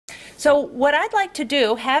So what I'd like to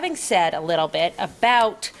do, having said a little bit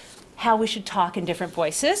about how we should talk in different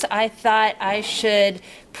voices, I thought I should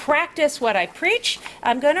practice what I preach.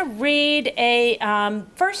 I'm going to read a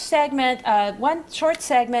first segment, one short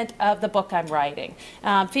segment of the book I'm writing.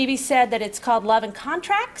 Phoebe said that it's called Love and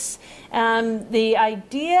Contracts. The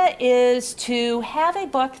idea is to have a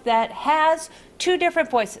book that has two different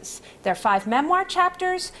voices. There are 5 memoir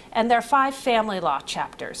chapters and there are 5 family law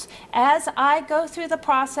chapters. As I go through the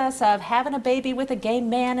process of having a baby with a gay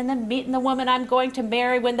man and then meeting the woman I'm going to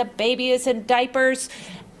marry when the baby is in diapers,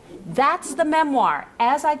 that's the memoir.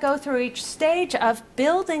 As I go through each stage of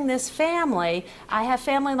building this family, I have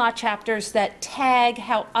family law chapters that tag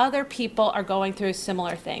how other people are going through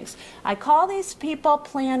similar things. I call these people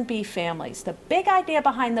Plan B families. The big idea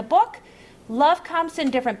behind the book: love comes in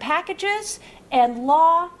different packages, and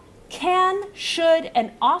law can, should,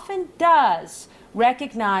 and often does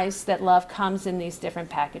recognize that love comes in these different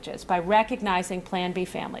packages by recognizing Plan B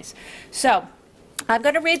families. So I'm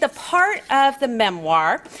going to read the part of the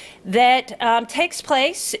memoir that takes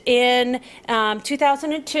place in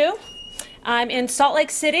 2002. I'm in Salt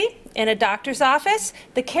Lake City in a doctor's office.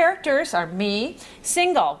 The characters are me,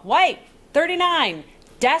 single, white, 39,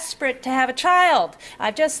 desperate to have a child.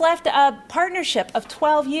 I've just left a partnership of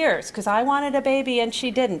 12 years because I wanted a baby and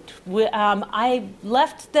she didn't. I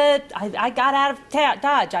got out of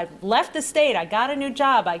Dodge. I left the state. I got a new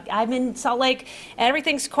job. I'm in Salt Lake.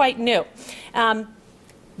 Everything's quite new.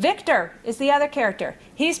 Victor is the other character.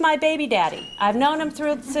 He's my baby daddy. I've known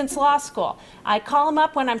him since law school. I call him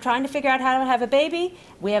up when I'm trying to figure out how to have a baby.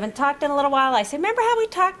 We haven't talked in a little while. I say, remember how we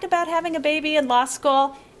talked about having a baby in law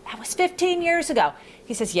school? That was 15 years ago.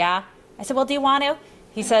 He says, yeah. I said, well, do you want to?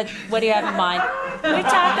 He said, what do you have in mind? We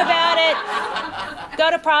talked about it. Go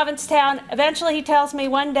to Provincetown. Eventually he tells me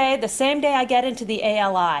one day, the same day I get into the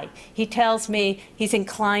ALI, he tells me he's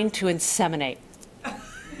inclined to inseminate.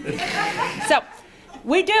 So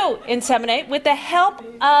we do inseminate with the help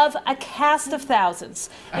of a cast of thousands,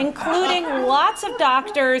 including lots of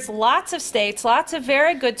doctors, lots of states, lots of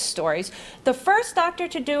very good stories. The first doctor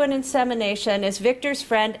to do an insemination is Victor's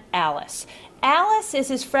friend Alice. Alice is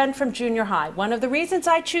his friend from junior high. One of the reasons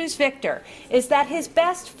I choose Victor is that his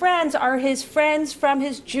best friends are his friends from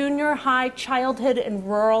his junior high childhood in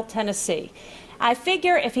rural Tennessee. I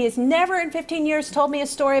figure if he has never in 15 years told me a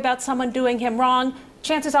story about someone doing him wrong,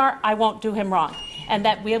 chances are I won't do him wrong, and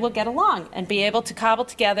that we will get along and be able to cobble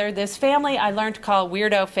together this family I learned to call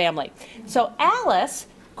Weirdo Family. So Alice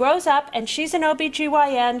grows up and she's an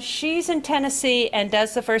OBGYN, she's in Tennessee and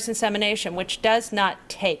does the first insemination, which does not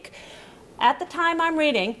take. At the time I'm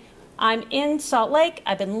reading, I'm in Salt Lake.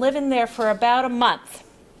 I've been living there for about a month.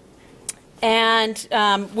 And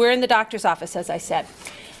we're in the doctor's office, as I said.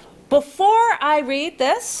 Before I read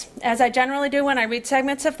this, as I generally do when I read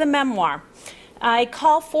segments of the memoir, I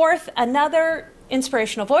call forth another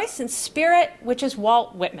inspirational voice and spirit, which is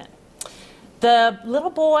Walt Whitman. The little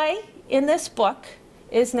boy in this book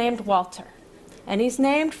is named Walter, and he's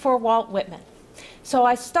named for Walt Whitman. So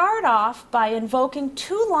I start off by invoking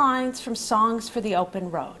 2 lines from Songs for the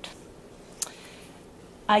Open Road.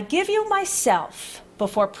 I give you myself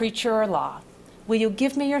before preacher or law. Will you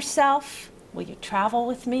give me yourself? Will you travel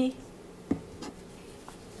with me?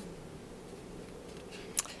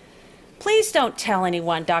 Please don't tell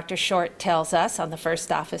anyone, Dr. Short tells us on the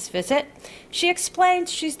first office visit. She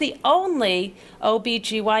explains she's the only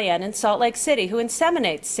OBGYN in Salt Lake City who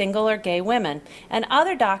inseminates single or gay women, and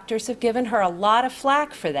other doctors have given her a lot of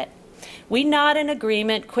flack for that. We nod in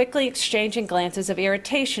agreement, quickly exchanging glances of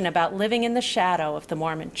irritation about living in the shadow of the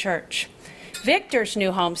Mormon Church. Victor's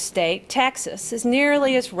new home state, Texas, is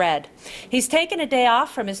nearly as red. He's taken a day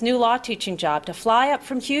off from his new law teaching job to fly up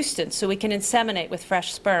from Houston so he can inseminate with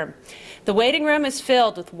fresh sperm. The waiting room is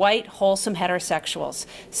filled with white, wholesome heterosexuals.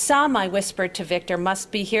 Some, I whispered to Victor,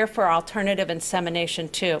 must be here for alternative insemination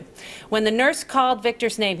too. When the nurse called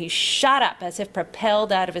Victor's name, he shot up as if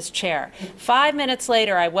propelled out of his chair. 5 minutes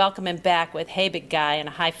later, I welcome him back with, hey, big guy, and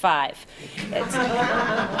a high five.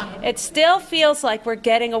 It still feels like we're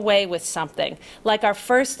getting away with something, like our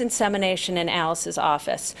first insemination in Alice's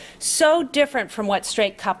office. So different from what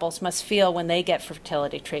straight couples must feel when they get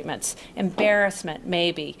fertility treatments. Embarrassment,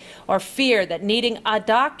 maybe, or fear that needing a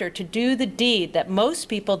doctor to do the deed that most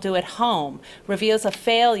people do at home reveals a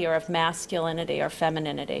failure of masculinity or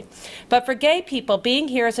femininity. But for gay people, being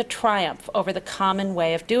here is a triumph over the common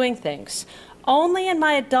way of doing things. Only in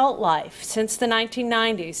my adult life, since the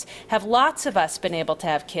 1990s, have lots of us been able to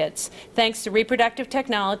have kids, thanks to reproductive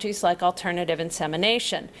technologies like alternative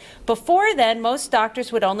insemination. Before then, most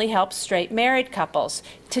doctors would only help straight married couples.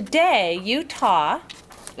 Today, Utah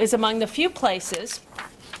is among the few places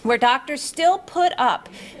where doctors still put up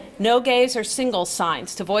no gays or singles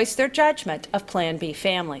signs to voice their judgment of Plan B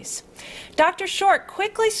families. Dr. Short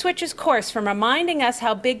quickly switches course from reminding us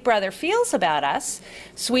how Big Brother feels about us,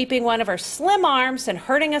 sweeping one of her slim arms and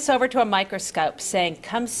herding us over to a microscope, saying,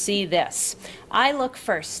 "Come see this." I look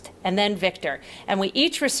first, and then Victor, and we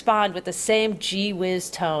each respond with the same gee whiz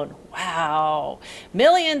tone. Wow.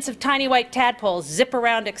 Millions of tiny white tadpoles zip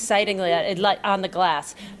around excitingly on the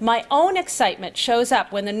glass. My own excitement shows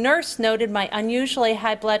up when the nurse noted my unusually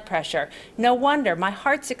high blood pressure. No wonder, my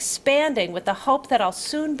heart's expanding with the hope that I'll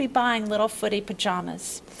soon be buying little footy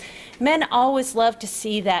pajamas. Men always love to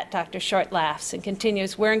see that, Dr. Short laughs and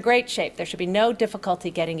continues, "We're in great shape. There should be no difficulty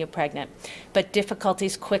getting you pregnant." But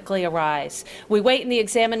difficulties quickly arise. We wait in the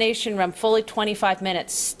examination room fully 25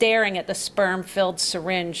 minutes, staring at the sperm-filled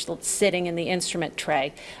syringe sitting in the instrument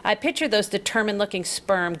tray. I picture those determined-looking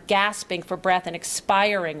sperm gasping for breath and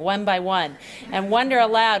expiring one by one, and wonder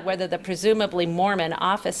aloud whether the presumably Mormon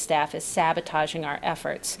office staff is sabotaging our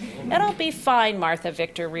efforts. "It'll be fine," Martha,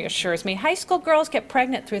 Victor reassures me. "High school girls get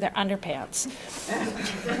pregnant through their underpants."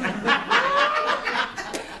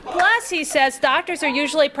 Plus, he says, doctors are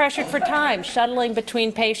usually pressured for time, shuttling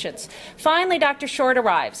between patients. Finally, Dr. Short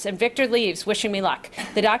arrives, and Victor leaves, wishing me luck.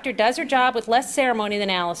 The doctor does her job with less ceremony than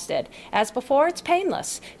Alice did. As before, it's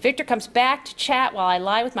painless. Victor comes back to chat while I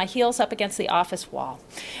lie with my heels up against the office wall.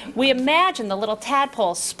 We imagine the little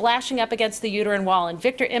tadpoles splashing up against the uterine wall, and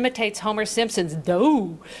Victor imitates Homer Simpson's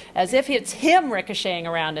 "doh," as if it's him ricocheting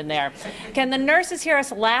around in there. Can the nurses hear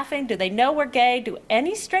us laughing? Do they know we're gay? Do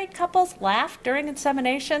any straight couples laugh during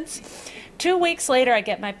insemination? 2 weeks later, I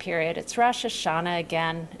get my period. It's Rosh Hashanah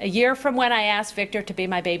again. A year from when I asked Victor to be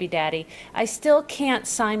my baby daddy, I still can't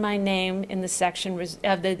sign my name in the section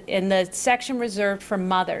reserved for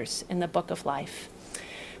mothers in the Book of Life.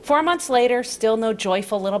 4 months later, still no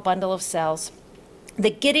joyful little bundle of cells. The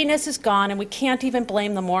giddiness is gone, and we can't even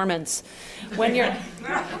blame the Mormons. When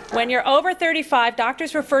you're over 35,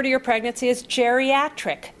 doctors refer to your pregnancy as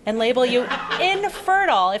geriatric and label you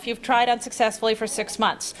infertile if you've tried unsuccessfully for 6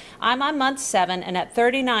 months. I'm on month 7, and at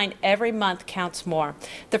 39, every month counts more.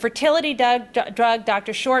 The fertility drug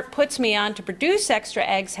Dr. Short puts me on to produce extra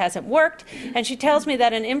eggs hasn't worked, and she tells me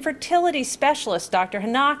that an infertility specialist, Dr.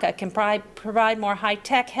 Hanaka, can provide more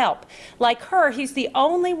high-tech help. Like her, he's the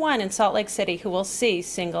only one in Salt Lake City who will see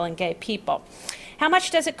single and gay people. "How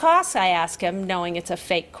much does it cost?" I ask him, knowing it's a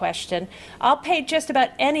fake question. I'll pay just about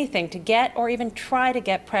anything to get or even try to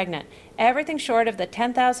get pregnant, everything short of the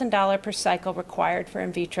 $10,000 per cycle required for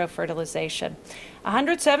in vitro fertilization.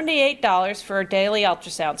 $178 for a daily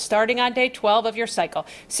ultrasound, starting on day 12 of your cycle.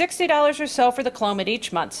 $60 or so for the Clomid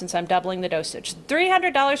each month, since I'm doubling the dosage.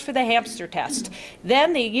 $300 for the hamster test.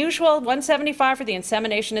 Then the usual $175 for the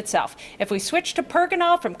insemination itself. If we switch to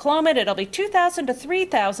Pergonal from Clomid, it'll be $2,000 to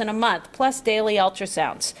 $3,000 a month, plus daily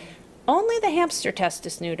ultrasounds. Only the hamster test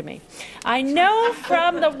is new to me. I know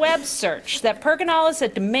from the web search that Pergonal is a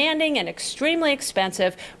demanding and extremely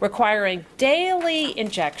expensive, requiring daily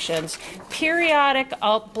injections, periodic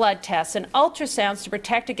blood tests, and ultrasounds to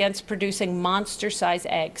protect against producing monster-sized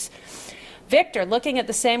eggs. Victor, looking at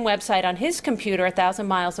the same website on his computer 1,000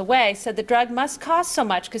 miles away, said the drug must cost so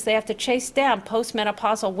much because they have to chase down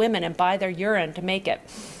postmenopausal women and buy their urine to make it.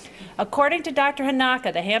 According to Dr.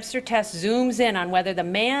 Hanaka, the hamster test zooms in on whether the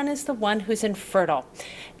man is the one who's infertile.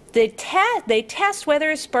 They test whether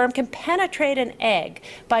his sperm can penetrate an egg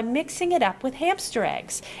by mixing it up with hamster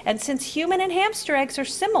eggs. And since human and hamster eggs are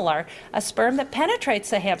similar, a sperm that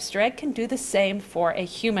penetrates a hamster egg can do the same for a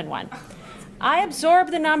human one. I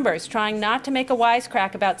absorb the numbers, trying not to make a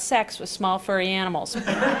wisecrack about sex with small furry animals.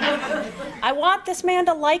 I want this man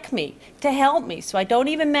to like me, to help me, so I don't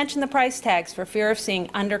even mention the price tags for fear of seeing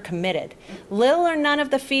undercommitted. Little or none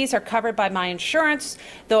of the fees are covered by my insurance,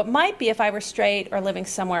 though it might be if I were straight or living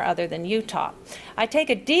somewhere other than Utah. I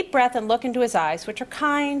take a deep breath and look into his eyes, which are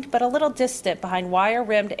kind but a little distant behind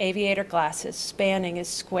wire-rimmed aviator glasses spanning his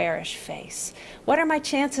squarish face. What are my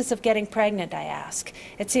chances of getting pregnant, I ask.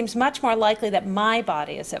 It seems much more likely that my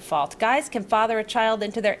body is at fault. Guys can father a child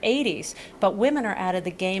into their 80s, but women are out of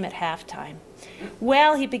the game at halftime.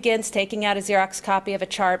 Well, he begins, taking out a Xerox copy of a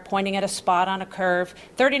chart, pointing at a spot on a curve.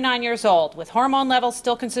 39 years old, with hormone levels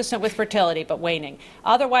still consistent with fertility, but waning.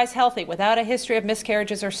 Otherwise healthy, without a history of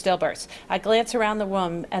miscarriages or stillbirths. I glance around the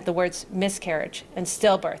room at the words miscarriage and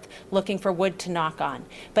stillbirth, looking for wood to knock on.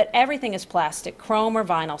 But everything is plastic, chrome or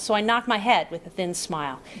vinyl, so I knock my head with a thin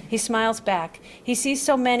smile. He smiles back. He sees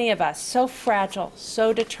so many of us, so fragile,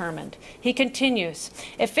 so determined. He continues,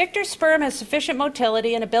 if Victor's sperm has sufficient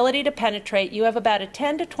motility and ability to penetrate, you have about a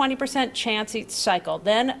 10 to 20% chance each cycle,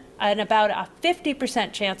 then and about a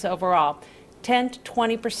 50% chance overall. 10 to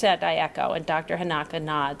 20%, I echo, and Dr. Hanaka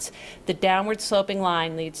nods. The downward sloping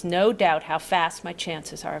line leads no doubt how fast my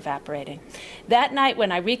chances are evaporating. That night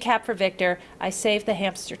when I recap for Victor, I saved the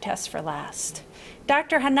hamster test for last.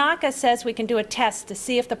 Dr. Hanaka says we can do a test to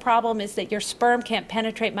see if the problem is that your sperm can't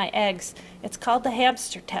penetrate my eggs. It's called the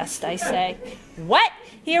hamster test, I say. What?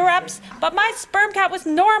 He erupts. But my sperm count was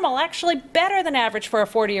normal, actually better than average for a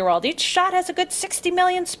 40-year-old. Each shot has a good 60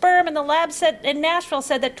 million sperm, and the lab in Nashville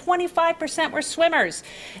said that 25% were swimmers.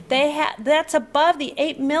 That's above the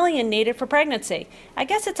 8 million needed for pregnancy. I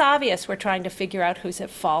guess it's obvious we're trying to figure out who's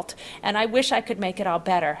at fault, and I wish I could make it all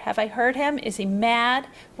better. Have I heard him? Is he mad?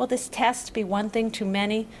 Will this test be one thing too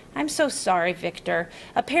many? I'm so sorry, Victor.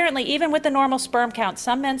 Apparently, even with the normal sperm count,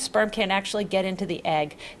 some men's sperm can't actually get into the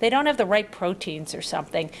egg. They don't have the right proteins or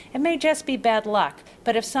something. It may just be bad luck,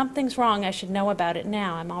 but if something's wrong, I should know about it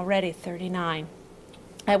now. I'm already 39.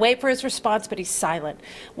 I wait for his response, but he's silent.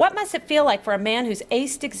 What must it feel like for a man who's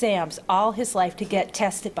aced exams all his life to get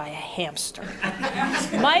tested by a hamster?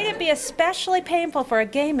 Might it be especially painful for a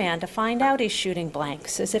gay man to find out he's shooting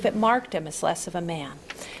blanks, as if it marked him as less of a man?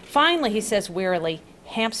 Finally, he says wearily,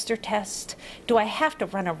 hamster test? Do I have to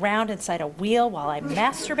run around inside a wheel while I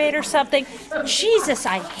masturbate or something? Jesus,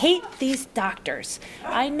 I hate these doctors.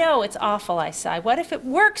 I know, it's awful, I sigh. What if it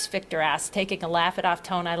works, Victor asks, taking a laugh-it-off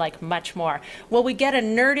tone I like much more. Will we get a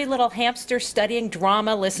nerdy little hamster studying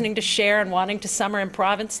drama, listening to Cher, and wanting to summer in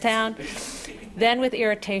Provincetown? Then with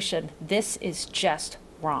irritation, this is just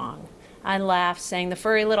wrong. I laugh, saying the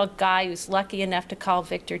furry little guy who's lucky enough to call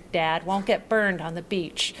Victor Dad won't get burned on the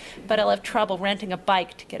beach, but he'll have trouble renting a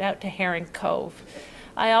bike to get out to Herring Cove.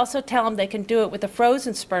 I also tell him they can do it with the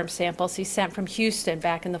frozen sperm samples he sent from Houston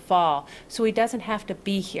back in the fall, so he doesn't have to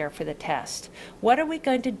be here for the test. What are we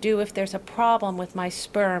going to do if there's a problem with my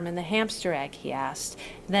sperm and the hamster egg, he asked,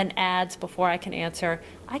 and then adds, before I can answer,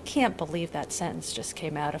 I can't believe that sentence just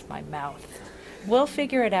came out of my mouth. We'll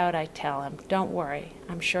figure it out, I tell him. Don't worry.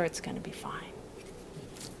 I'm sure it's going to be fine.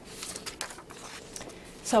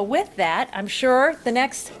 So with that, I'm sure the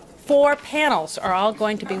next 4 panels are all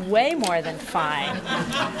going to be way more than fine.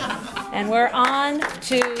 And we're on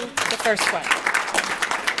to the first one.